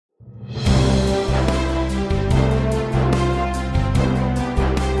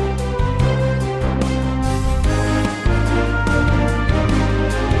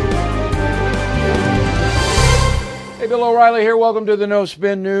Bill O'Reilly here. Welcome to the No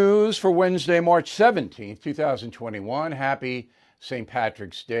Spin News for Wednesday, March 17th, 2021. Happy St.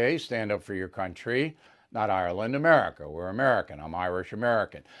 Patrick's Day. Stand up for your country. Not Ireland, America. We're American. I'm Irish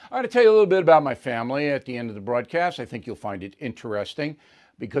American. I'm going to tell you a little bit about my family at the end of the broadcast. I think you'll find it interesting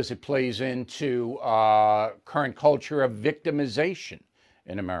because it plays into current culture of victimization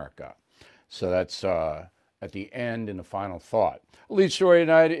in America. So that's at the end in the final thought. The lead story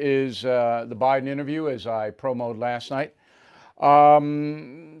tonight is the Biden interview, as I promoted last night.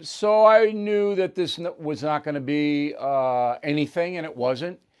 So I knew that this was not going to be anything, and it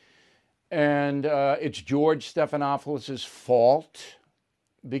wasn't. And it's George Stephanopoulos' fault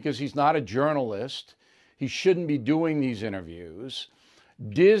because he's not a journalist. He shouldn't be doing these interviews.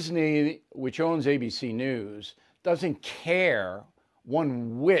 Disney, which owns ABC News, doesn't care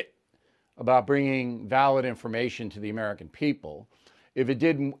one whit about bringing valid information to the American people. If it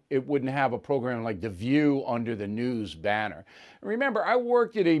didn't, it wouldn't have a program like The View under the news banner. And remember, I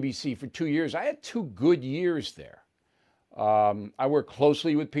worked at ABC for 2 years. I had 2 good years there. I worked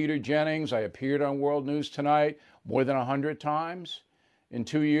closely with Peter Jennings. I appeared on World News Tonight more than 100 times in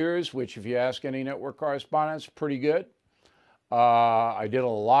 2 years, which if you ask any network correspondents, pretty good. I did a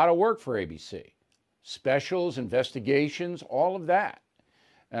lot of work for ABC. Specials, investigations, all of that.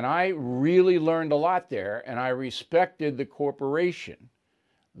 And I really learned a lot there, and I respected the corporation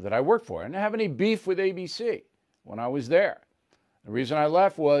that I worked for. I didn't have any beef with ABC when I was there. The reason I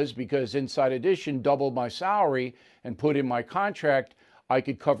left was because Inside Edition doubled my salary and put in my contract I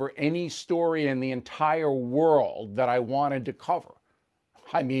could cover any story in the entire world that I wanted to cover.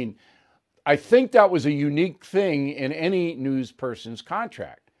 I mean, I think that was a unique thing in any news person's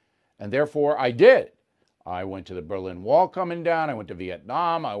contract, and therefore I did. I went to the Berlin Wall coming down. I went to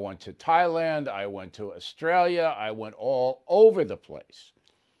Vietnam. I went to Thailand. I went to Australia. I went all over the place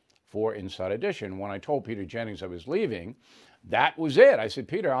for Inside Edition. When I told Peter Jennings I was leaving, that was it. I said,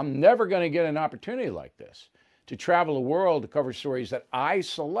 Peter, I'm never going to get an opportunity like this to travel the world to cover stories that I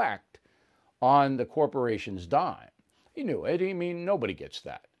select on the corporation's dime. He knew it. I mean, nobody gets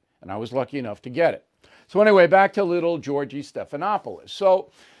that. And I was lucky enough to get it. So anyway, back to little Georgie Stephanopoulos. So,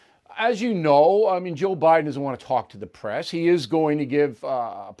 as you know, I mean, Joe Biden doesn't want to talk to the press. He is going to give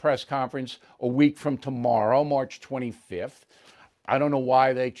a press conference a week from tomorrow, March 25th. I don't know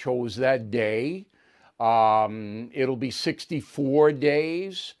why they chose that day. It'll be 64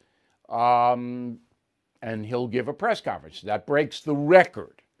 days, and he'll give a press conference. That breaks the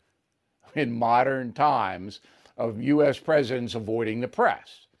record in modern times of U.S. presidents avoiding the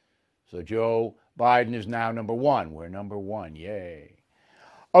press. So Joe Biden is now number one. We're number one. Yay.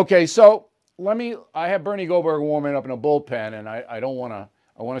 Okay, so I have Bernie Goldberg warming up in a bullpen, and I want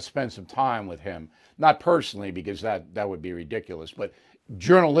to spend some time with him. Not personally, because that would be ridiculous, but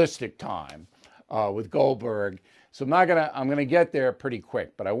journalistic time with Goldberg. So I'm gonna get there pretty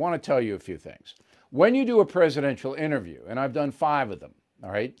quick, but I want to tell you a few things. When you do a presidential interview, and I've done 5 of them,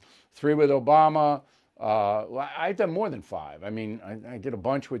 all right? 3 with Obama. I've done more than 5. I mean, I did a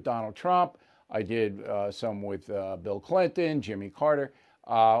bunch with Donald Trump. I did some with Bill Clinton, Jimmy Carter.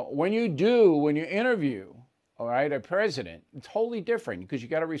 When you interview, all right, a president, it's totally different because you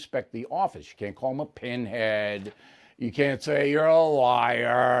got to respect the office. You can't call him a pinhead. You can't say you're a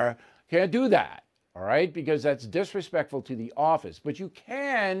liar. Can't do that, all right, because that's disrespectful to the office. But you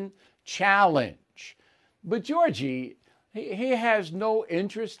can challenge. But Georgie, he has no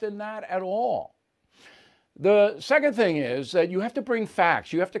interest in that at all. The second thing is that you have to bring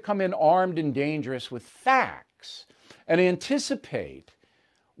facts. You have to come in armed and dangerous with facts and anticipate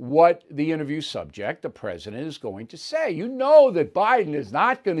what the interview subject, the president, is going to say. You know that Biden is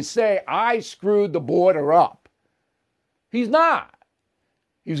not going to say, I screwed the border up. He's not.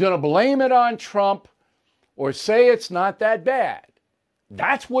 He's going to blame it on Trump or say it's not that bad.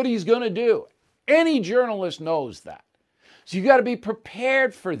 That's what he's going to do. Any journalist knows that. So you got to be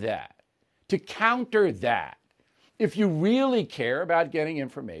prepared for that, to counter that, if you really care about getting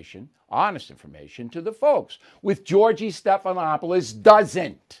information, honest information, to the folks. With Georgie Stephanopoulos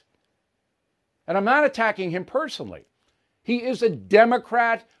doesn't. And I'm not attacking him personally. He is a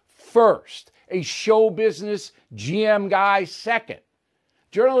Democrat first, a show business GM guy second.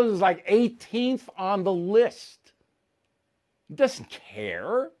 Journalism is like 18th on the list. He doesn't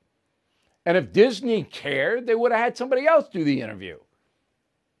care. And if Disney cared, they would have had somebody else do the interview.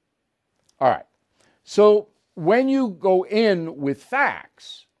 All right. So when you go in with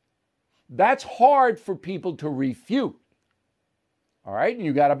facts, that's hard for people to refute. All right? And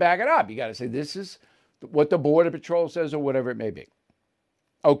you got to back it up. You got to say, this is what the Border Patrol says or whatever it may be.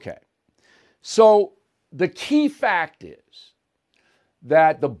 Okay. So the key fact is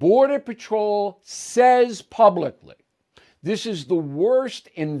that the Border Patrol says publicly This is the worst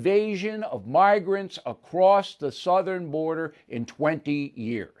invasion of migrants across the southern border in 20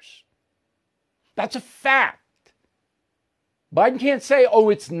 years. That's a fact. Biden can't say, oh,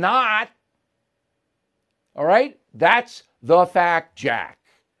 it's not. All right? That's the fact, Jack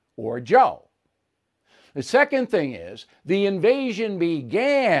or Joe. The second thing is the invasion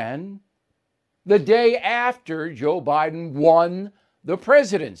began the day after Joe Biden won the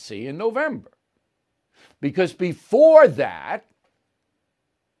presidency in November. Because before that,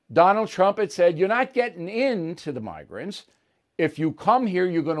 Donald Trump had said, you're not getting into the migrants. If you come here,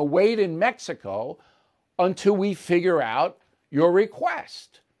 you're going to wait in Mexico until we figure out your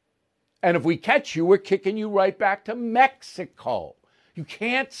request. And if we catch you, we're kicking you right back to Mexico. You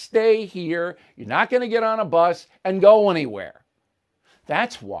can't stay here. You're not going to get on a bus and go anywhere.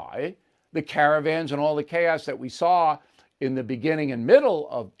 That's why the caravans and all the chaos that we saw in the beginning and middle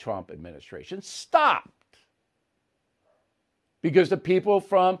of Trump administration stopped. Because the people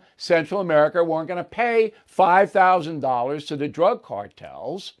from Central America weren't going to pay $5,000 to the drug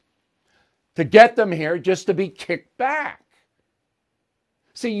cartels to get them here just to be kicked back.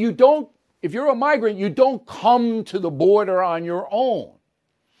 See, if you're a migrant, you don't come to the border on your own.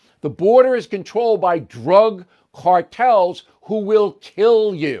 The border is controlled by drug cartels who will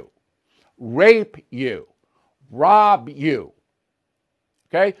kill you, rape you, rob you.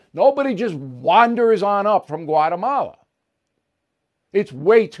 Okay? Nobody just wanders on up from Guatemala. It's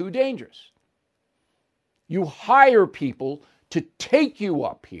way too dangerous. You hire people to take you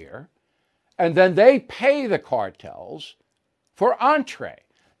up here, and then they pay the cartels for entree.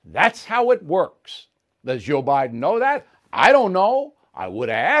 That's how it works. Does Joe Biden know that? I don't know. I would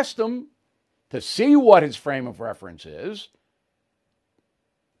have asked him to see what his frame of reference is,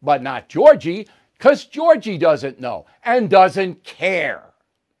 but not Georgie, because Georgie doesn't know and doesn't care.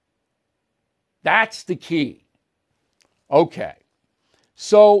 That's the key. Okay.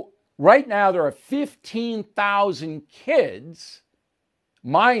 So right now there are 15,000 kids,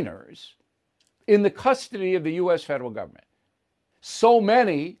 minors, in the custody of the U.S. federal government. So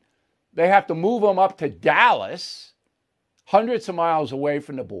many, they have to move them up to Dallas, hundreds of miles away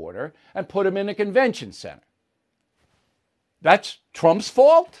from the border, and put them in a convention center. That's Trump's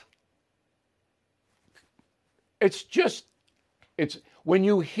fault? It's when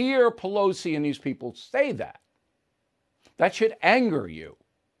you hear Pelosi and these people say that should anger you.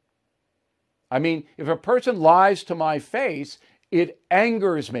 I mean, if a person lies to my face, it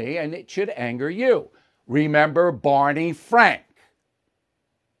angers me and it should anger you. Remember Barney Frank.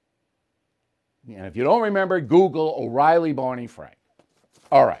 And if you don't remember, Google O'Reilly Barney Frank.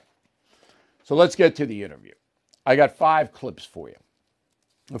 All right. So let's get to the interview. I got 5 clips for you.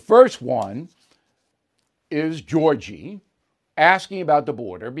 The first one is Georgie asking about the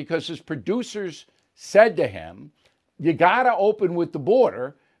border because his producers said to him, you got to open with the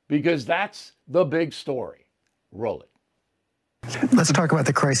border because that's the big story. Roll it. Let's talk about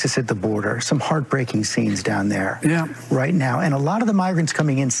the crisis at the border. Some heartbreaking scenes down there right now. And a lot of the migrants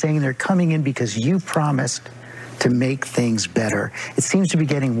coming in saying they're coming in because you promised to make things better. It seems to be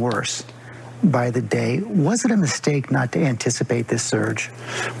getting worse by the day. Was it a mistake not to anticipate this surge?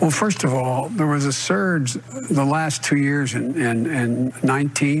 Well, first of all, there was a surge the last 2 years in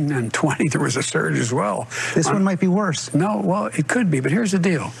 19 and 20. There was a surge as well. This one might be worse. No, well, it could be. But here's the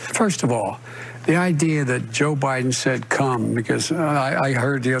deal. First of all, the idea that Joe Biden said come, because I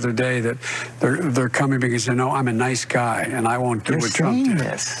heard the other day that they're coming because they know I'm a nice guy and I won't do what Trump did.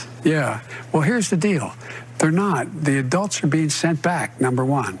 This. Yeah. Well, here's the deal. They're not. The adults are being sent back, number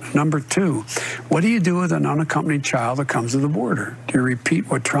one. Number two, what do you do with an unaccompanied child that comes to the border? Do you repeat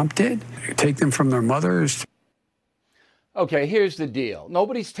what Trump did? You take them from their mothers? Okay, here's the deal.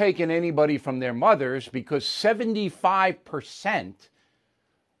 Nobody's taken anybody from their mothers because 75%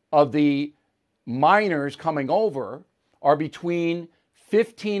 of the minors coming over are between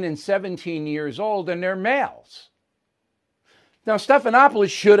 15 and 17 years old, and they're males. Now,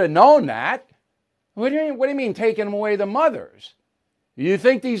 Stephanopoulos should have known that. What do you mean taking them away the mothers? You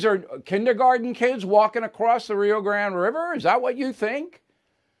think these are kindergarten kids walking across the Rio Grande River? Is that what you think?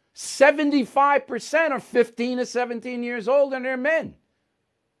 75% are 15 to 17 years old and they're men.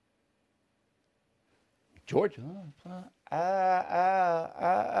 George,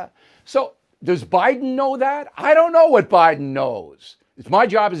 So does Biden know that? I don't know what Biden knows. It's my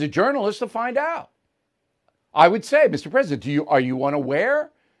job as a journalist to find out. I would say, Mr. President, are you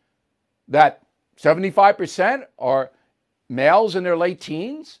unaware that 75% are males in their late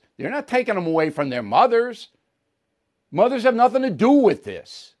teens? They're not taking them away from their mothers. Mothers have nothing to do with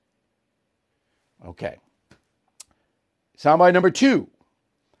this. Okay. Soundbite number 2.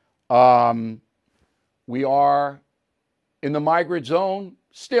 We are in the migrant zone,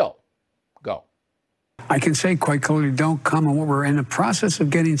 still go. I can say quite clearly, don't come. And what we're in the process of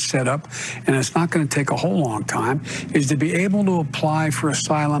getting set up, and it's not going to take a whole long time, is to be able to apply for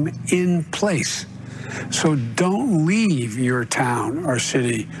asylum in place. So don't leave your town or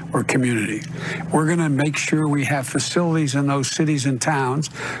city or community. We're going to make sure we have facilities in those cities and towns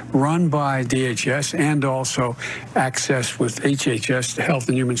run by DHS and also access with HHS, Health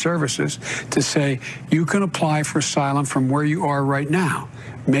and Human Services, to say you can apply for asylum from where you are right now.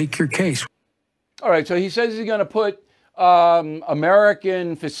 Make your case. All right, so he says he's going to put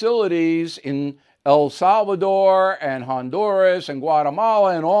American facilities in El Salvador and Honduras and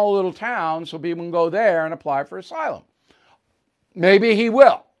Guatemala and all little towns so people can go there and apply for asylum. Maybe he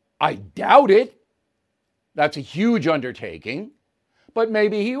will. I doubt it. That's a huge undertaking, but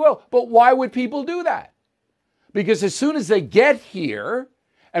maybe he will. But why would people do that? Because as soon as they get here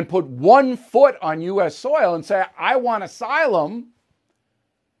and put one foot on U.S. soil and say, I want asylum,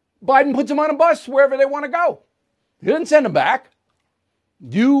 Biden puts them on a bus wherever they want to go. He doesn't send them back.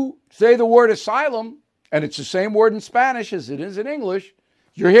 You say the word asylum, and it's the same word in Spanish as it is in English,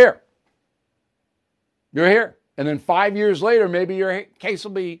 you're here. You're here. And then 5 years later, maybe your case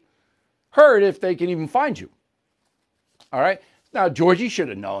will be heard if they can even find you. All right? Now, Georgie should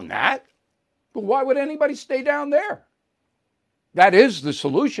have known that. But why would anybody stay down there? That is the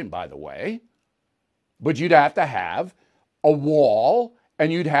solution, by the way. But you'd have to have a wall,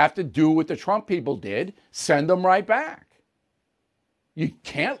 and you'd have to do what the Trump people did, send them right back. You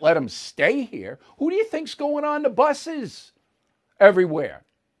can't let them stay here. Who do you think's going on the buses everywhere?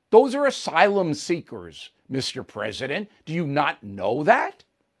 Those are asylum seekers, Mr. President. Do you not know that?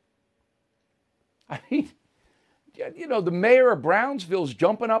 I mean, you know, the mayor of Brownsville's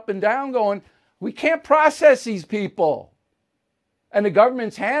jumping up and down going, we can't process these people. And the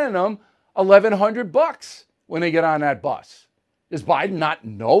government's handing them $1,100 when they get on that bus. Does Biden not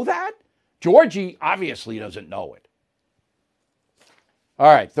know that? Georgie obviously doesn't know it. All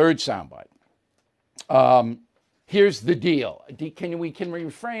right, third soundbite. Here's the deal. Can we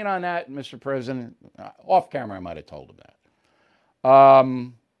refrain on that, Mr. President? Off camera, I might have told him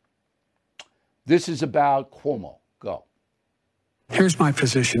that. This is about Cuomo. Go. Here's my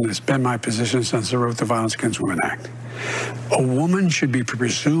position. It's been my position since I wrote the Violence Against Women Act. A woman should be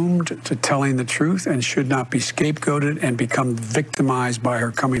presumed to telling the truth and should not be scapegoated and become victimized by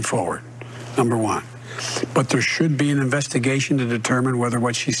her coming forward, number one. But there should be an investigation to determine whether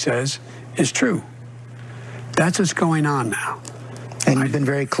what she says is true. That's what's going on now. And you've been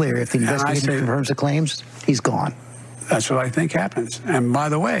very clear. If the investigation confirms the claims, he's gone. That's what I think happens. And by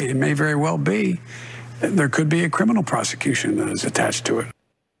the way, it may very well be there could be a criminal prosecution that is attached to it.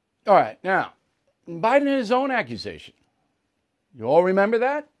 All right. Now, Biden had his own accusation. You all remember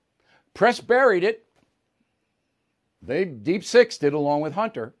that? Press buried it. They deep sixed it along with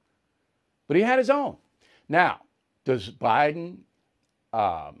Hunter. But he had his own. Now, does Biden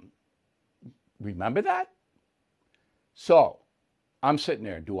remember that? So, I'm sitting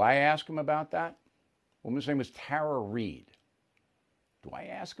there. Do I ask him about that? Woman's name was Tara Reid. Do I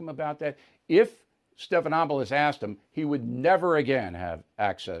ask him about that? If Stephanopoulos asked him, he would never again have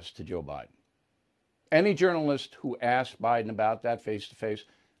access to Joe Biden. Any journalist who asked Biden about that face-to-face,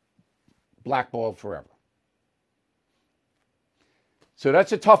 blackballed forever. So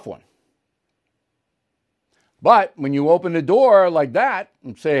that's a tough one. But when you open the door like that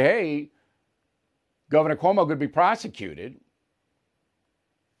and say, hey, Governor Cuomo could be prosecuted,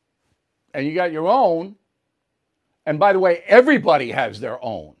 and you got your own, and by the way, everybody has their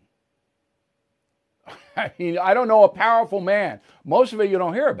own. I mean, I don't know a powerful man. Most of it you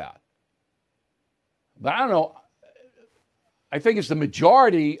don't hear about. But I don't know. I think it's the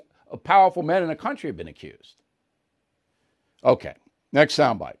majority of powerful men in the country have been accused. Okay, next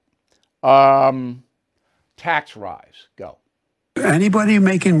soundbite. Tax rise. Go. Anybody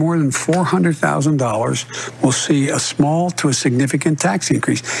making more than $400,000 will see a small to a significant tax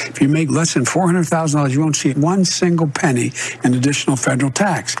increase. If you make less than $400,000, you won't see one single penny in additional federal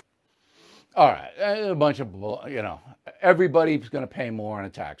tax. All right, a bunch of, everybody's going to pay more on a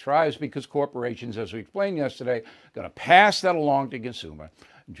tax rise because corporations, as we explained yesterday, are going to pass that along to consumer.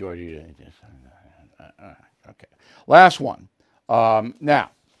 Georgia, okay. Last one.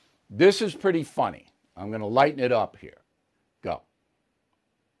 Now, this is pretty funny. I'm going to lighten it up here. Go.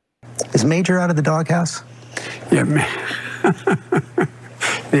 Is Major out of the doghouse? Yeah,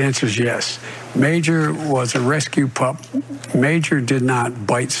 the answer is yes. Major was a rescue pup. Major did not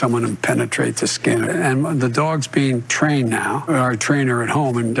bite someone and penetrate the skin. And the dog's being trained now. Our trainer at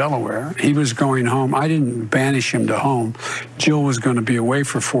home in Delaware, he was going home. I didn't banish him to home. Jill was going to be away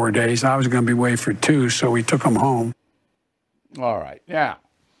for 4 days. I was going to be away for 2, so we took him home. All right. Now,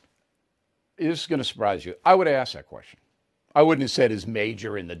 this is going to surprise you. I would have asked that question. I wouldn't have said, is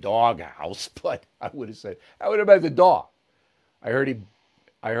Major in the doghouse, but I would have said, I would have bet the dog. I heard he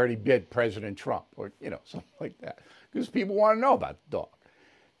bit President Trump, or, something like that, because people want to know about the dog.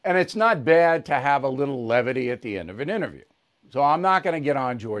 And it's not bad to have a little levity at the end of an interview. So I'm not going to get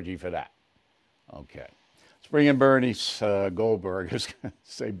on Georgie for that. Okay. Let's bring in Bernie Goldberg. I was going to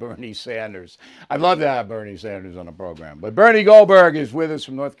say Bernie Sanders. I'd love to have Bernie Sanders on the program. But Bernie Goldberg is with us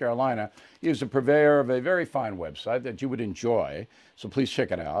from North Carolina. He is the purveyor of a very fine website that you would enjoy. So please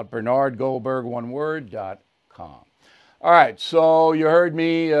check it out, BernardGoldberg.com. All right. So you heard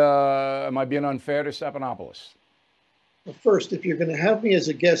me. Am I being unfair to Stephanopoulos? Well, first, if you're going to have me as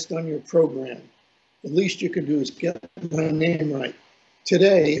a guest on your program, the least you can do is get my name right.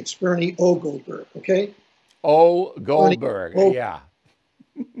 Today, it's Bernie O. Goldberg, okay? O. Goldberg, yeah.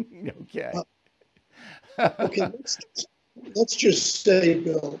 Okay. Okay, let's just say,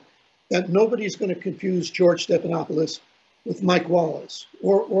 Bill, that nobody's going to confuse George Stephanopoulos with Mike Wallace,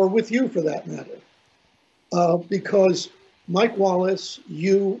 or with you for that matter. Because Mike Wallace,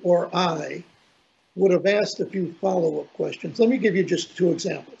 you, or I would have asked a few follow-up questions. Let me give you just two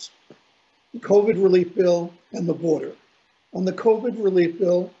examples. The COVID relief bill and the border. On the COVID relief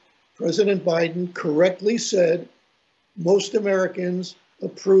bill, President Biden correctly said most Americans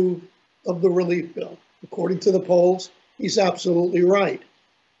approve of the relief bill. According to the polls, he's absolutely right.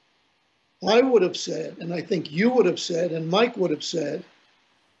 I would have said, and I think you would have said, and Mike would have said,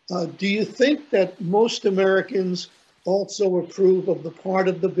 do you think that most Americans also approve of the part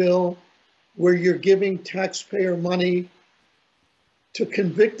of the bill where you're giving taxpayer money to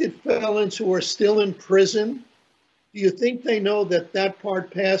convicted felons who are still in prison? Do you think they know that that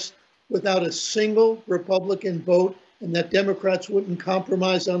part passed without a single Republican vote and that Democrats wouldn't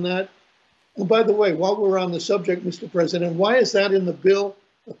compromise on that? And by the way, while we're on the subject, Mr. President, why is that in the bill,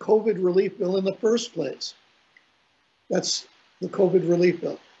 a COVID relief bill in the first place? That's the COVID relief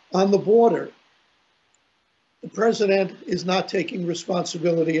bill. On the border, the president is not taking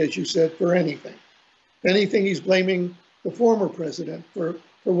responsibility, as you said, for anything. If anything, he's blaming the former president for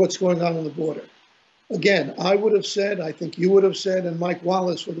what's going on the border. Again, I would have said, I think you would have said, and Mike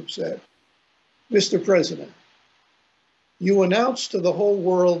Wallace would have said, Mr. President, you announced to the whole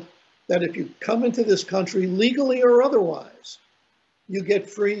world that if you come into this country legally or otherwise, you get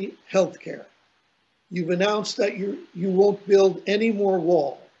free health care. You've announced that you won't build any more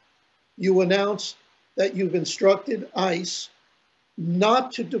wall. You announced that you've instructed ICE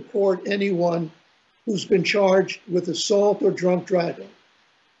not to deport anyone who's been charged with assault or drunk driving.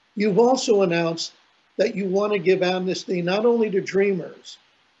 You've also announced that you want to give amnesty not only to dreamers,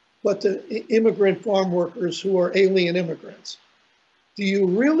 but to immigrant farm workers who are alien immigrants. Do you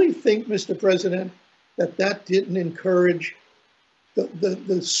really think, Mr. President, that that didn't encourage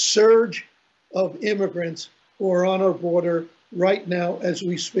the surge of immigrants who are on our border right now as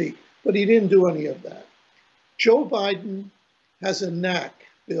we speak? But he didn't do any of that. Joe Biden has a knack,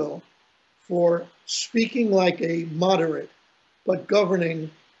 Bill, for speaking like a moderate, but governing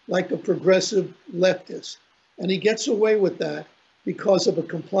like a progressive leftist. And he gets away with that because of a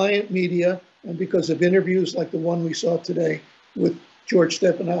compliant media and because of interviews like the one we saw today with George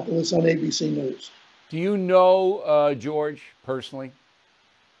Stephanopoulos on ABC News. Do you know George personally?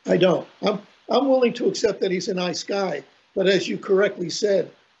 I don't. I'm willing to accept that he's a nice guy, but as you correctly said,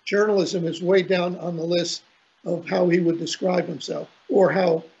 journalism is way down on the list of how he would describe himself or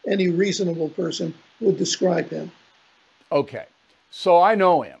how any reasonable person would describe him. Okay, so I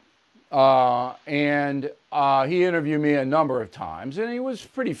know him, and he interviewed me a number of times, and he was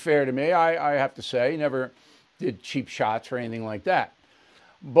pretty fair to me, I have to say. He never did cheap shots or anything like that.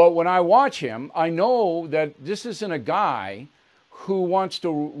 But when I watch him, I know that this isn't a guy who wants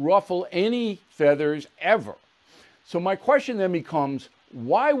to ruffle any feathers ever. So my question then becomes,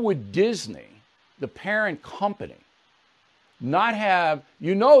 why would Disney, the parent company, not have,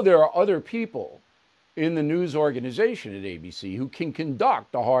 there are other people in the news organization at ABC who can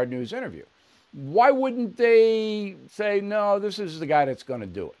conduct a hard news interview. Why wouldn't they say, no, this is the guy that's going to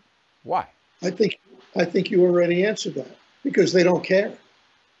do it? Why? I think you already answered that, because they don't care.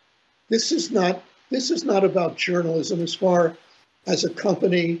 This is not about journalism as far as a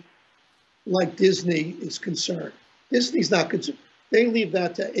company like Disney is concerned. Disney's not concerned. They leave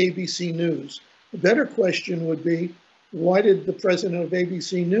that to ABC News. The better question would be, why did the president of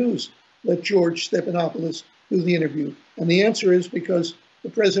ABC News let George Stephanopoulos do the interview? And the answer is because the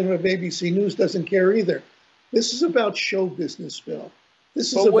president of ABC News doesn't care either. This is about show business, Bill.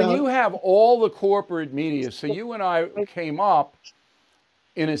 But when you have all the corporate media, so you and I came up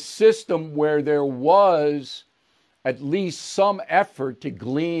in a system where there was at least some effort to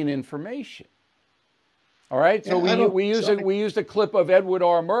glean information. All right, so we used a clip of Edward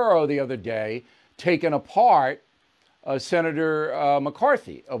R. Murrow the other day taking apart Senator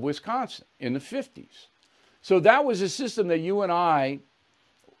McCarthy of Wisconsin in the 50s. So that was a system that you and I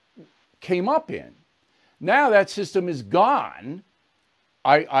came up in. Now that system is gone.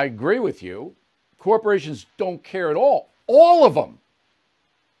 I agree with you. Corporations don't care at all. All of them.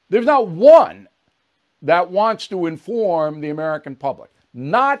 There's not one that wants to inform the American public.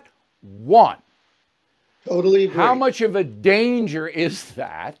 Not one. Totally agree. How much of a danger is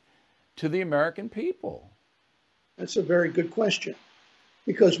that to the American people? That's a very good question.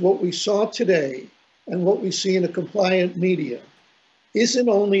 Because what we saw today and what we see in a compliant media isn't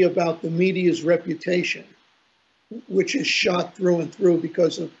only about the media's reputation, which is shot through and through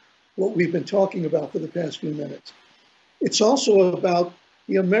because of what we've been talking about for the past few minutes. It's also about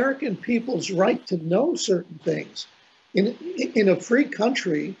the American people's right to know certain things. In a free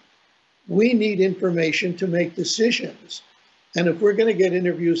country, we need information to make decisions. And if we're going to get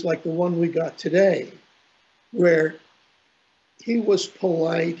interviews like the one we got today, where he was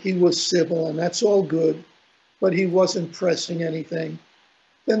polite, he was civil, and that's all good, but he wasn't pressing anything,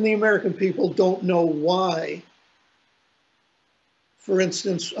 then the American people don't know why, for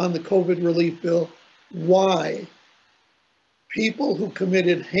instance, on the COVID relief bill, why people who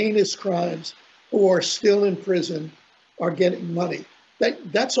committed heinous crimes who are still in prison are getting money.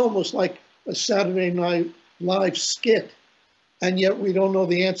 That's almost like a Saturday Night Live skit, and yet we don't know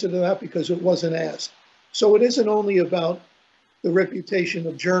the answer to that because it wasn't asked. So it isn't only about the reputation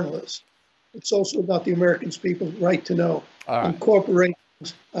of journalists. It's also about the American people's right to know. And corporations,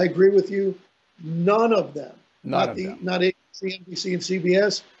 I agree with you, none of them, not ABC, NBC, and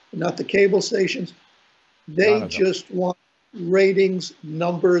CBS, not the cable stations, they just want ratings,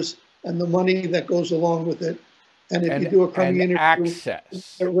 numbers, and the money that goes along with it. And if you do a crummy interview,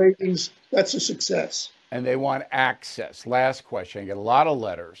 access. Ratings, that's a success. And they want access. Last question. I get a lot of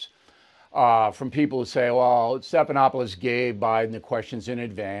letters from people who say, well, Stephanopoulos gave Biden the questions in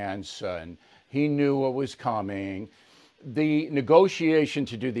advance and he knew what was coming. The negotiation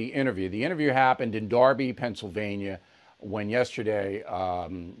to do the interview happened in Darby, Pennsylvania, when yesterday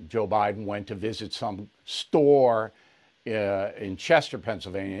Joe Biden went to visit some store in Chester,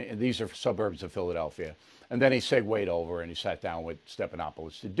 Pennsylvania. And these are suburbs of Philadelphia. And then he segued over and he sat down with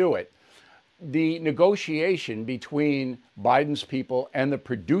Stephanopoulos to do it. The negotiation between Biden's people and the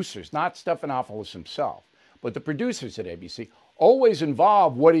producers, not Stephanopoulos himself, but the producers at ABC, always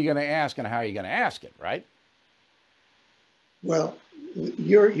involve what are you going to ask and how are you going to ask it, right? Well,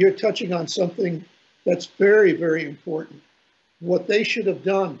 you're touching on something that's very, very important. What they should have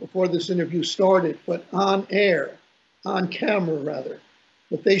done before this interview started, but on air, on camera rather,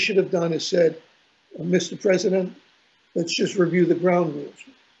 what they should have done is said, Mr. President, let's just review the ground rules.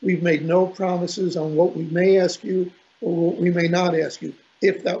 We've made no promises on what we may ask you or what we may not ask you,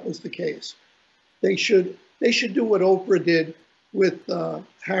 if that was the case. They should do what Oprah did with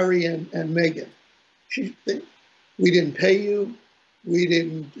Harry and Meghan. We didn't pay you. We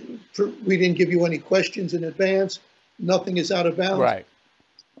didn't give you any questions in advance. Nothing is out of bounds. Right.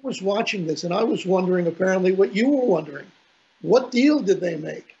 I was watching this and I was wondering apparently what you were wondering. What deal did they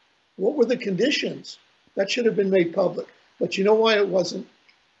make? What were the conditions? That should have been made public. But you know why it wasn't?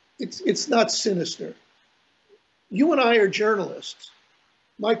 It's not sinister. You and I are journalists.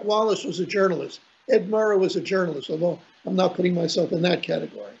 Mike Wallace was a journalist. Ed Murrow was a journalist, although I'm not putting myself in that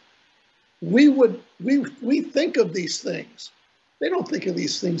category. We think of these things. They don't think of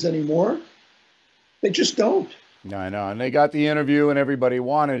these things anymore. They just don't. No, I know. And they got the interview and everybody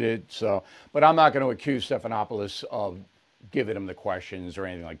wanted it. So, but I'm not going to accuse Stephanopoulos of giving him the questions or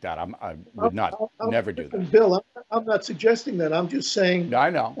anything like that. I would never do that. Bill, I'm not suggesting that. I'm just saying. No, I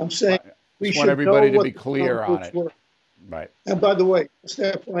know. I'm saying we should want everybody know to be clear on it. Right. And by the way,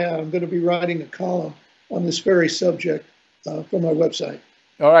 FYI, I'm going to be writing a column on this very subject for my website.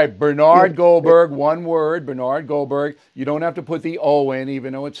 All right, Bernard Goldberg, one word, Bernard Goldberg. You don't have to put the O in,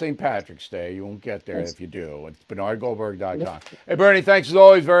 even though it's St. Patrick's Day. You won't get there if you do. It's bernardgoldberg.com. Hey, Bernie, thanks as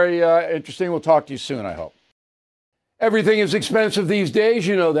always. Very interesting. We'll talk to you soon, I hope. Everything is expensive these days,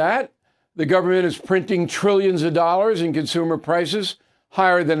 you know that. The government is printing trillions of dollars and consumer prices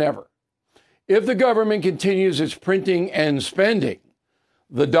higher than ever. If the government continues its printing and spending,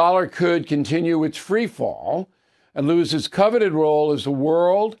 the dollar could continue its free fall and lose its coveted role as the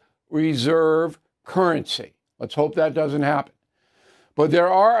world reserve currency. Let's hope that doesn't happen. But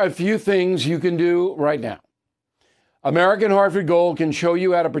there are a few things you can do right now. American Hartford Gold can show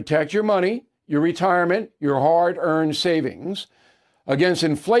you how to protect your money, your retirement, your hard-earned savings against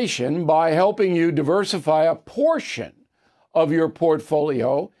inflation by helping you diversify a portion of your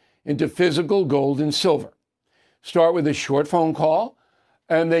portfolio into physical gold and silver. Start with a short phone call,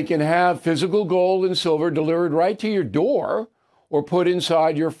 and they can have physical gold and silver delivered right to your door or put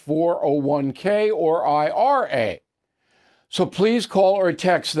inside your 401k or IRA. So please call or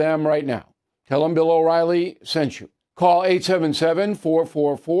text them right now. Tell them Bill O'Reilly sent you. Call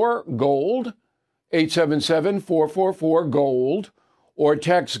 877-444-GOLD, 877-444-GOLD, or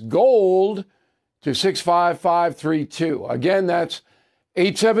text GOLD to 65532. Again, that's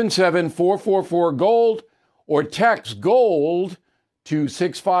 877-444-GOLD, or text GOLD to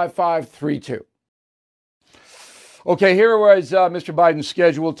 65532. Okay, here was Mr. Biden's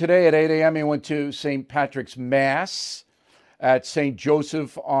schedule today at 8 a.m. He went to St. Patrick's Mass at St.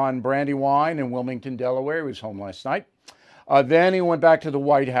 Joseph on Brandywine in Wilmington, Delaware. He was home last night. Then he went back to the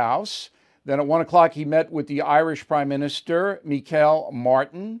White House. Then at 1 o'clock, he met with the Irish Prime Minister, Michael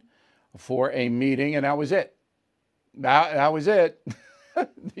Martin, for a meeting, and that was it. That was it.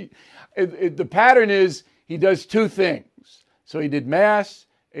 The pattern is he does two things. So he did Mass,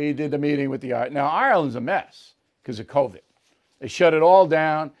 he did the meeting with the Irish. Now, Ireland's a mess because of COVID. They shut it all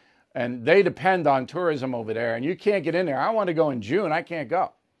down, and they depend on tourism over there, and you can't get in there. I want to go in June. I can't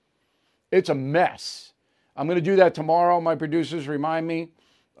go. It's a mess. I'm going to do that tomorrow. My producers remind me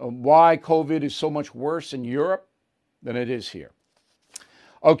of why COVID is so much worse in Europe than it is here.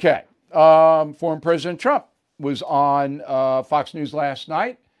 Okay. Former President Trump was on Fox News last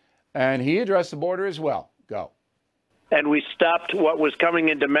night, and he addressed the border as well. Go. And we stopped what was coming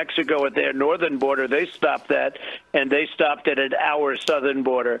into Mexico at their northern border. They stopped that, and they stopped it at our southern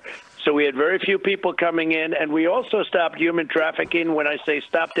border. So we had very few people coming in, and we also stopped human trafficking. When I say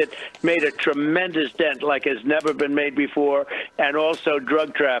stopped it, made a tremendous dent like has never been made before, and also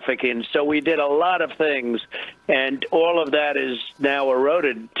drug trafficking. So we did a lot of things, and all of that is now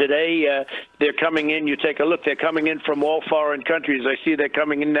eroded. Today, they're coming in. You take a look. They're coming in from all foreign countries. I see they're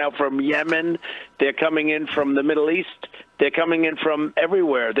coming in now from Yemen. They're coming in from the Middle East. They're coming in from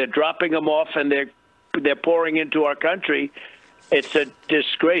everywhere. They're dropping them off, and they're pouring into our country. It's a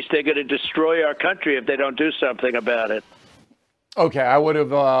disgrace. They're going to destroy our country if they don't do something about it. Okay, I would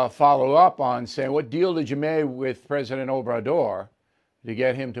have followed up on saying, what deal did you make with President Obrador to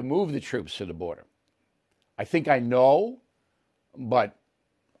get him to move the troops to the border? I think I know, but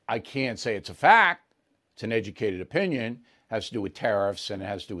I can't say it's a fact. It's an educated opinion. It has to do with tariffs, and it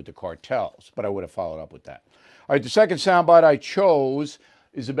has to do with the cartels. But I would have followed up with that. All right, the second soundbite I chose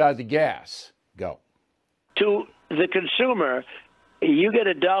is about the gas. Go. To the consumer, you get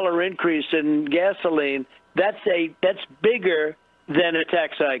 $1 increase in gasoline. That's bigger than a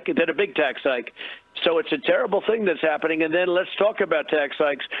tax hike, than a big tax hike. So it's a terrible thing that's happening. And then let's talk about tax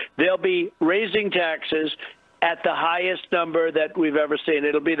hikes. They'll be raising taxes at the highest number that we've ever seen.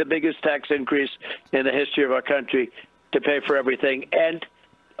 It'll be the biggest tax increase in the history of our country to pay for everything. And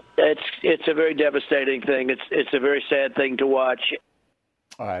it's a very devastating thing. It's a very sad thing to watch.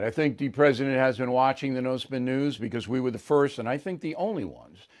 All right, I think the president has been watching the No Spin News because we were the first, and I think the only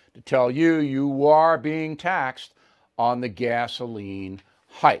ones, to tell you are being taxed on the gasoline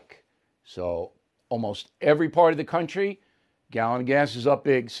hike. So almost every part of the country, gallon of gas is up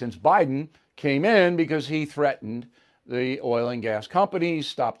big since Biden came in because he threatened the oil and gas companies,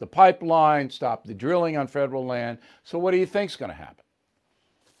 stopped the pipeline, stopped the drilling on federal land. So what do you think is going to happen?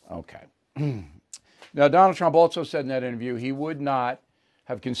 Okay. Now, Donald Trump also said in that interview he would not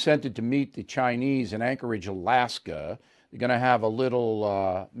have consented to meet the Chinese in Anchorage, Alaska. They're going to have a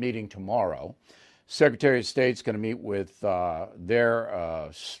little meeting tomorrow. Secretary of State's going to meet with their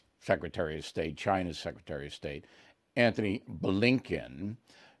Secretary of State, China's Secretary of State, Anthony Blinken.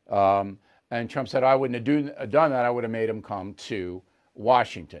 And Trump said, I wouldn't have done that. I would have made him come to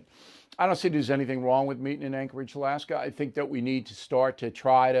Washington. I don't see there's anything wrong with meeting in Anchorage, Alaska. I think that we need to start to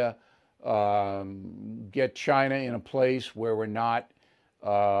try to get China in a place where we're not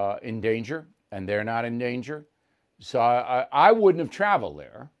in danger, and they're not in danger. So I wouldn't have traveled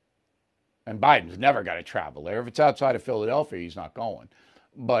there. And Biden's never got to travel there. If it's outside of Philadelphia, he's not going.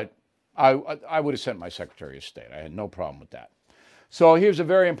 But I would have sent my Secretary of State. I had no problem with that. So here's a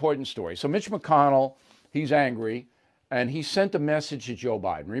very important story. So Mitch McConnell, he's angry, and he sent a message to Joe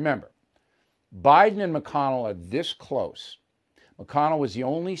Biden. Remember, Biden and McConnell are this close. McConnell was the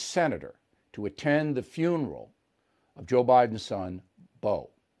only senator to attend the funeral of Joe Biden's son, Beau.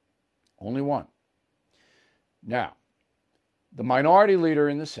 Only one. Now, the minority leader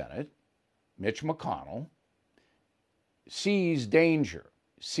in the Senate, Mitch McConnell, sees danger,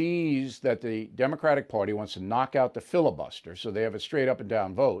 sees that the Democratic Party wants to knock out the filibuster so they have a straight up and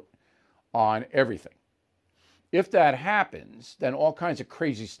down vote on everything. If that happens, then all kinds of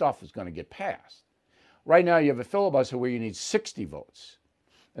crazy stuff is going to get passed. Right now, you have a filibuster where you need 60 votes.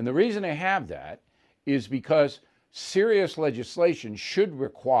 And the reason they have that is because serious legislation should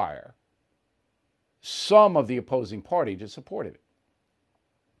require some of the opposing party to support it.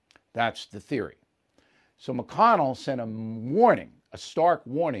 That's the theory. So McConnell sent a warning, a stark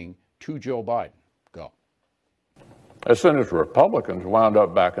warning to Joe Biden. Go. As soon as Republicans wound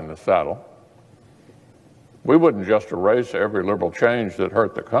up back in the saddle, we wouldn't just erase every liberal change that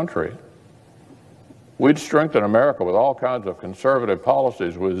hurt the country. We'd strengthen America with all kinds of conservative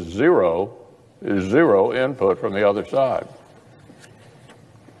policies with zero input from the other side.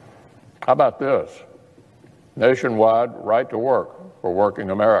 How about this? Nationwide right to work for working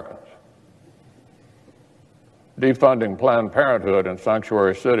Americans. Defunding Planned Parenthood in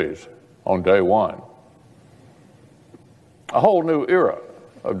sanctuary cities on day one. A whole new era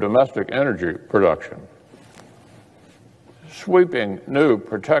of domestic energy production. Sweeping new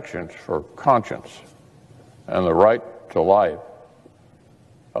protections for conscience and the right to life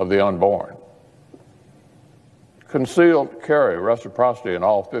of the unborn. Concealed carry reciprocity in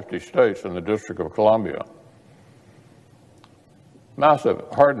all 50 states and the District of Columbia. Massive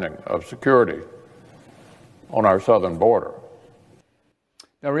hardening of security on our southern border.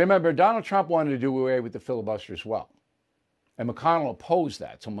 Now remember, Donald Trump wanted to do away with the filibuster as well. And McConnell opposed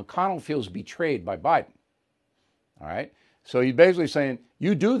that. So McConnell feels betrayed by Biden. All right? So he's basically saying,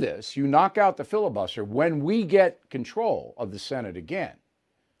 you do this, you knock out the filibuster when we get control of the Senate again,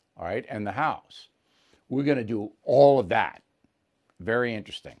 all right, and the House. We're going to do all of that. Very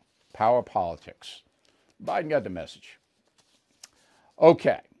interesting. Power politics. Biden got the message.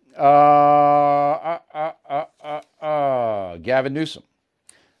 Okay. Gavin Newsom.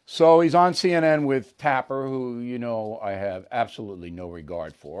 So he's on CNN with Tapper, who, you know, I have absolutely no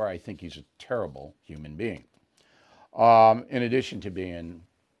regard for. I think he's a terrible human being. In addition to being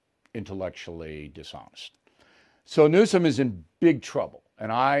intellectually dishonest. So Newsom is in big trouble,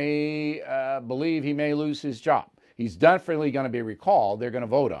 and I believe he may lose his job. He's definitely going to be recalled. They're going to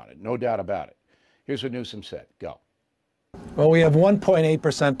vote on it, no doubt about it. Here's what Newsom said. Go. Well, we have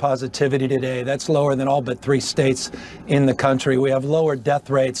 1.8% positivity today. That's lower than all but 3 states in the country. We have lower death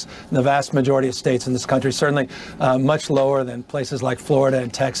rates in the vast majority of states in this country, certainly much lower than places like Florida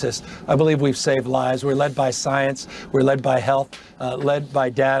and Texas. I believe we've saved lives. We're led by science. We're led by health, led by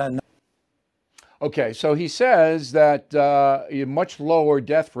data. Okay, so he says that a much lower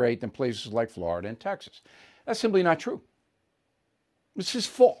death rate than places like Florida and Texas. That's simply not true. This is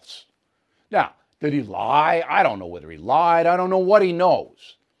false. Now, did he lie? I don't know whether he lied. I don't know what he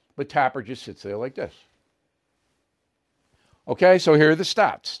knows. But Tapper just sits there like this. Okay, so here are the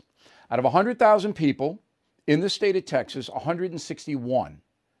stats. Out of 100,000 people in the state of Texas, 161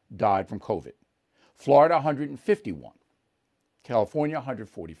 died from COVID. Florida, 151. California,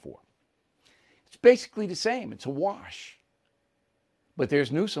 144. It's basically the same. It's a wash. But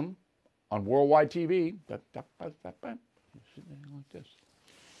there's Newsom on worldwide TV. Like this.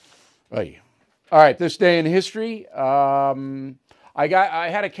 Right. All right, this day in history. I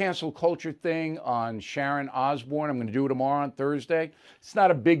had a cancel culture thing on Sharon Osbourne. I'm going to do it tomorrow on Thursday. It's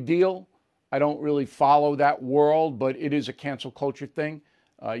not a big deal. I don't really follow that world, but it is a cancel culture thing.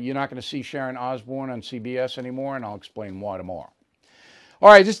 You're not going to see Sharon Osbourne on CBS anymore, and I'll explain why tomorrow. All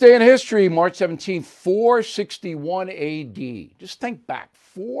right, this day in history, March 17th, 461 AD. Just think back,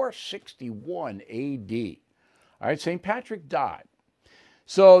 461 AD. All right, St. Patrick died.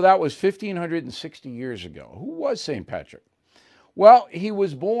 So that was 1,560 years ago. Who was St. Patrick? Well, he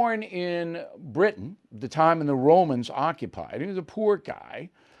was born in Britain, the time when the Romans occupied. He was a poor guy.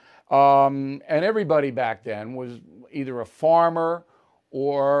 And everybody back then was either a farmer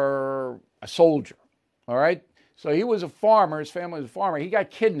or a soldier. All right? So he was a farmer. His family was a farmer. He got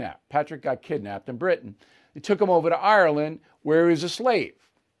kidnapped. Patrick got kidnapped in Britain. They took him over to Ireland where he was a slave.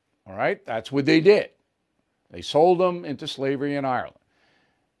 All right? That's what they did. They sold him into slavery in Ireland.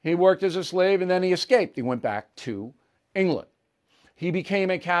 He worked as a slave and then he escaped. He went back to England. He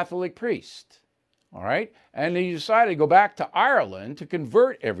became a Catholic priest, all right? And he decided to go back to Ireland to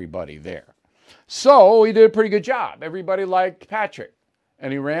convert everybody there. So he did a pretty good job. Everybody liked Patrick,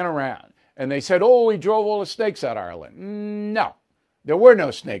 and he ran around. And they said, oh, he drove all the snakes out of Ireland. No, there were no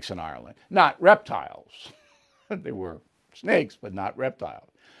snakes in Ireland, not reptiles. They were snakes, but not reptiles.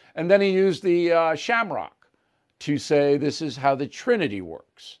 And then he used the shamrock to say this is how the Trinity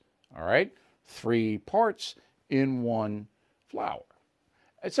works, all right? 3 parts in one flower.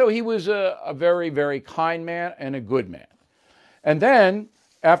 And so he was a very, very kind man and a good man. And then,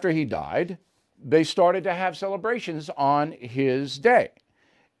 after he died, they started to have celebrations on his day.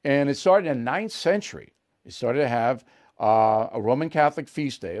 And it started in the 9th century. He started to have a Roman Catholic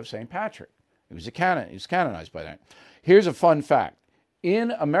feast day of St. Patrick. He was canonized by then. Here's a fun fact.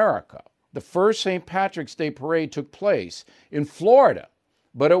 In America, the first St. Patrick's Day parade took place in Florida,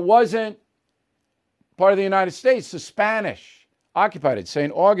 but it wasn't part of the United States. The Spanish occupied it,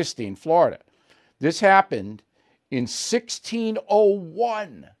 St. Augustine, Florida. This happened in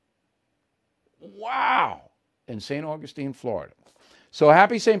 1601. Wow. In St. Augustine, Florida. So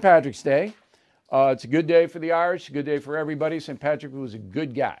happy St. Patrick's Day. It's a good day for the Irish, a good day for everybody. St. Patrick was a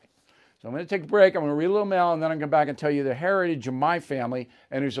good guy. So I'm going to take a break. I'm going to read a little mail, and then I'm going to come back and tell you the heritage of my family.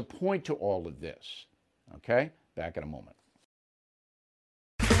 And there's a point to all of this. Okay? Back in a moment.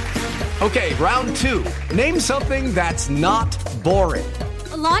 Okay, round two. Name something that's not boring.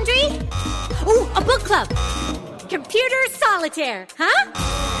 A laundry? Ooh, a book club. Computer solitaire, huh?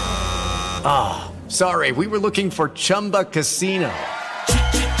 Ah, oh, sorry. We were looking for Chumba Casino.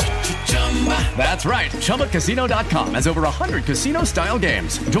 That's right. ChumbaCasino.com has over 100 casino-style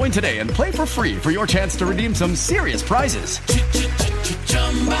games. Join today and play for free for your chance to redeem some serious prizes.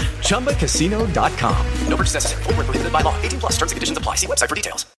 ChumbaCasino.com. No purchase necessary. Void where prohibited by law. 18 plus. Terms and conditions apply. See website for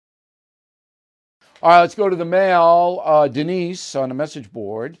details. All right, let's go to the mail. Denise on the message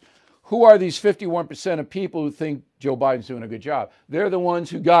board. Who are these 51% of people who think Joe Biden's doing a good job? They're the ones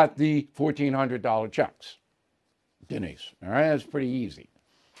who got the $1,400 checks. Denise. All right, that's pretty easy.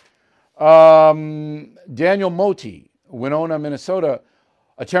 Daniel Moti, Winona, Minnesota.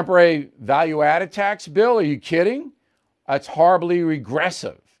 A temporary value-added tax bill? Are you kidding? That's horribly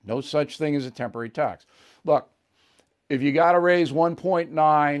regressive. No such thing as a temporary tax. Look, if you got to raise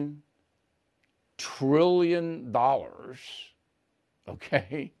 $1.9 trillion,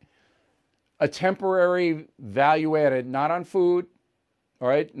 okay, a temporary value-added, not on food, all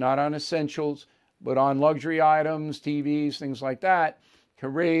right, not on essentials, but on luxury items, TVs, things like that,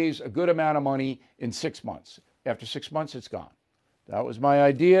 can raise a good amount of money in 6 months. After 6 months, it's gone. That was my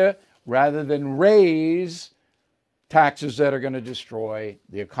idea, rather than raise taxes that are going to destroy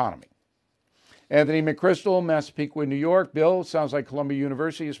the economy. Anthony McChrystal, Massapequa, New York. Bill, sounds like Columbia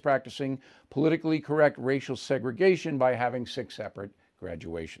University is practicing politically correct racial segregation by having 6 separate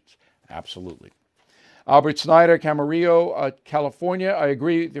graduations. Absolutely. Albert Snyder, Camarillo, California. I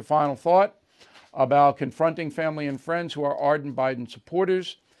agree with your final thought about confronting family and friends who are ardent Biden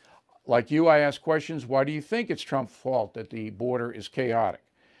supporters. Like you, I ask questions. Why do you think it's Trump's fault that the border is chaotic?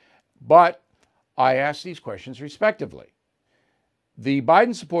 But I ask these questions respectively. The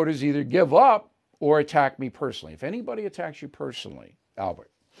Biden supporters either give up or attack me personally. If anybody attacks you personally,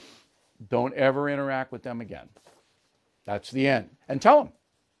 Albert, don't ever interact with them again. That's the end. And tell them,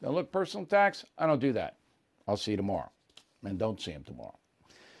 now look, personal attacks, I don't do that. I'll see you tomorrow. And don't see him tomorrow.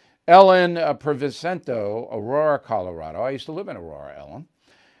 Ellen Previcento, Aurora, Colorado. I used to live in Aurora, Ellen.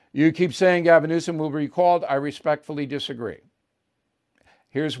 You keep saying Gavin Newsom will be recalled. I respectfully disagree.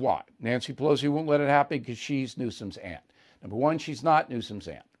 Here's why. Nancy Pelosi won't let it happen because she's Newsom's aunt. Number one, she's not Newsom's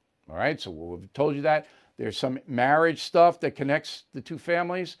aunt. All right, so we've told you that. There's some marriage stuff that connects the two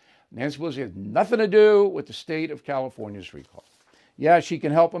families. Nancy Pelosi has nothing to do with the state of California's recall. Yeah, she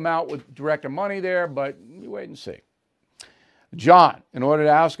can help them out with direct money there, but you wait and see. John, in order to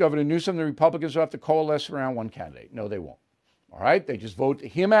oust Governor Newsom, the Republicans will have to coalesce around one candidate. No, they won't. All right? They just vote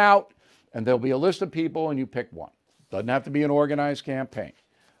him out, and there'll be a list of people, and you pick one. Doesn't have to be an organized campaign.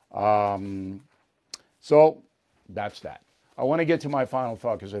 So that's that. I want to get to my final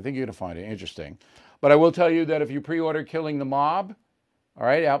thought because I think you're going to find it interesting. But I will tell you that if you pre-order Killing the Mob, all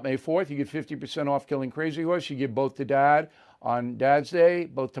right, out May 4th, you get 50% off Killing Crazy Horse. You give both to Dad on Dad's Day,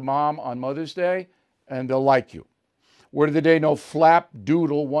 both to Mom on Mother's Day, and they'll like you. Word of the day, no flap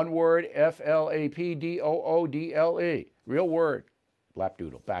doodle, one word, Flapdoodle. Real word, flap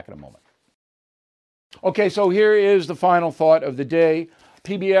doodle. Back in a moment. Okay, so here is the final thought of the day.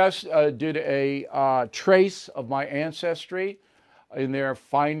 PBS did a trace of my ancestry in their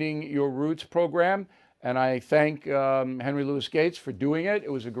Finding Your Roots program, and I thank Henry Louis Gates for doing it.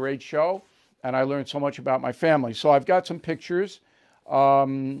 It was a great show, and I learned so much about my family. So I've got some pictures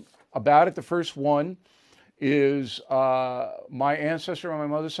about it. The first one is my ancestor on my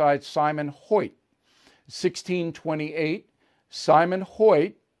mother's side, Simon Hoyt. 1628, Simon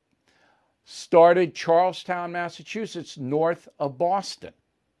Hoyt started Charlestown, Massachusetts, north of Boston.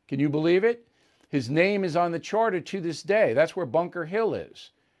 Can you believe it? His name is on the charter to this day. That's where Bunker Hill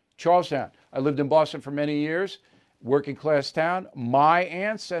is, Charlestown. I lived in Boston for many years, working class town. My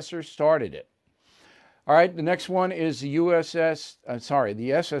ancestors started it. All right, the next one is the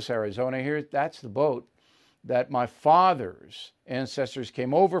the SS Arizona here. That's the boat that my father's ancestors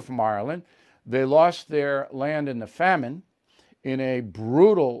came over from Ireland. They lost their land in the famine. in a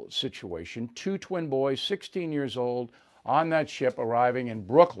brutal situation. 2 twin boys, 16 years old, on that ship arriving in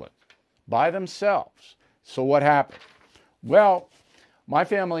Brooklyn by themselves. So what happened? Well, my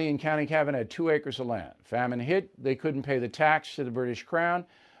family in County Cavan had 2 acres of land. Famine hit. They couldn't pay the tax to the British Crown.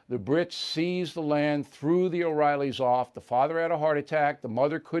 The Brits seized the land, threw the O'Reillys off. The father had a heart attack. The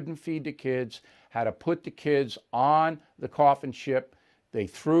mother couldn't feed the kids, had to put the kids on the coffin ship. They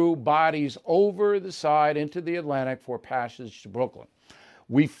threw bodies over the side into the Atlantic for passage to Brooklyn.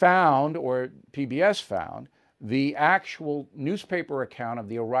 We found, or PBS found, the actual newspaper account of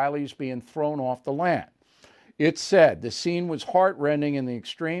the O'Reillys being thrown off the land. It said, the scene was heartrending in the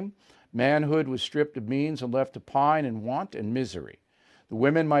extreme. Manhood was stripped of means and left to pine in want and misery. The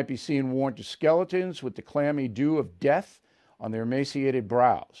women might be seen worn to skeletons with the clammy dew of death on their emaciated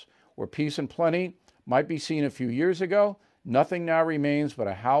brows. Where peace and plenty might be seen a few years ago, nothing now remains but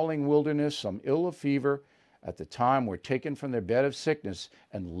a howling wilderness. Some ill of fever at the time were taken from their bed of sickness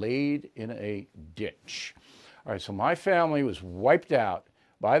and laid in a ditch. All right, so my family was wiped out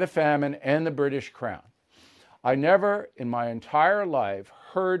by the famine and the British Crown. I never in my entire life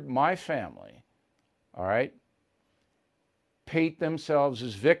heard my family, all right, paint themselves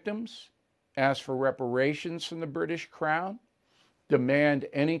as victims, ask for reparations from the British Crown, demand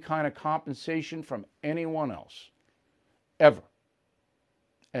any kind of compensation from anyone else, ever.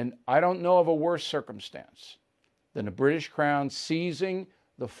 And I don't know of a worse circumstance than the British Crown seizing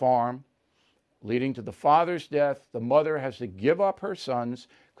the farm, leading to the father's death. The mother has to give up her sons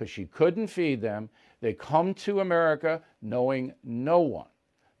because she couldn't feed them. They come to America knowing no one.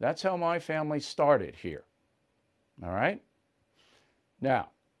 That's how my family started here. All right? Now,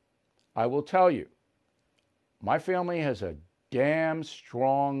 I will tell you, my family has a damn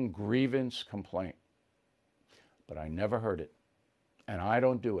strong grievance complaint, but I never heard it, and I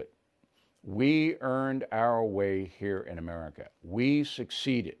don't do it. We earned our way here in America. We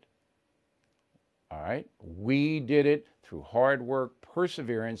succeeded. All right? We did it through hard work,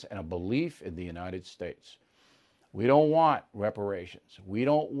 perseverance, and a belief in the United States. We don't want reparations. We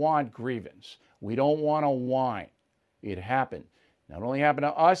don't want grievance. We don't want to whine. It happened. Not only happened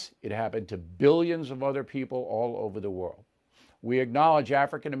to us, it happened to billions of other people all over the world. We acknowledge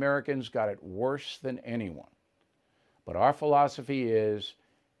African Americans got it worse than anyone. But our philosophy is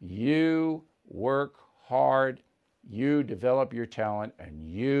you work hard, you develop your talent, and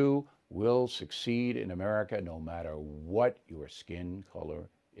you will succeed in America no matter what your skin color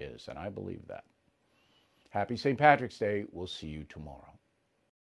is. And I believe that. Happy St. Patrick's Day. We'll see you tomorrow.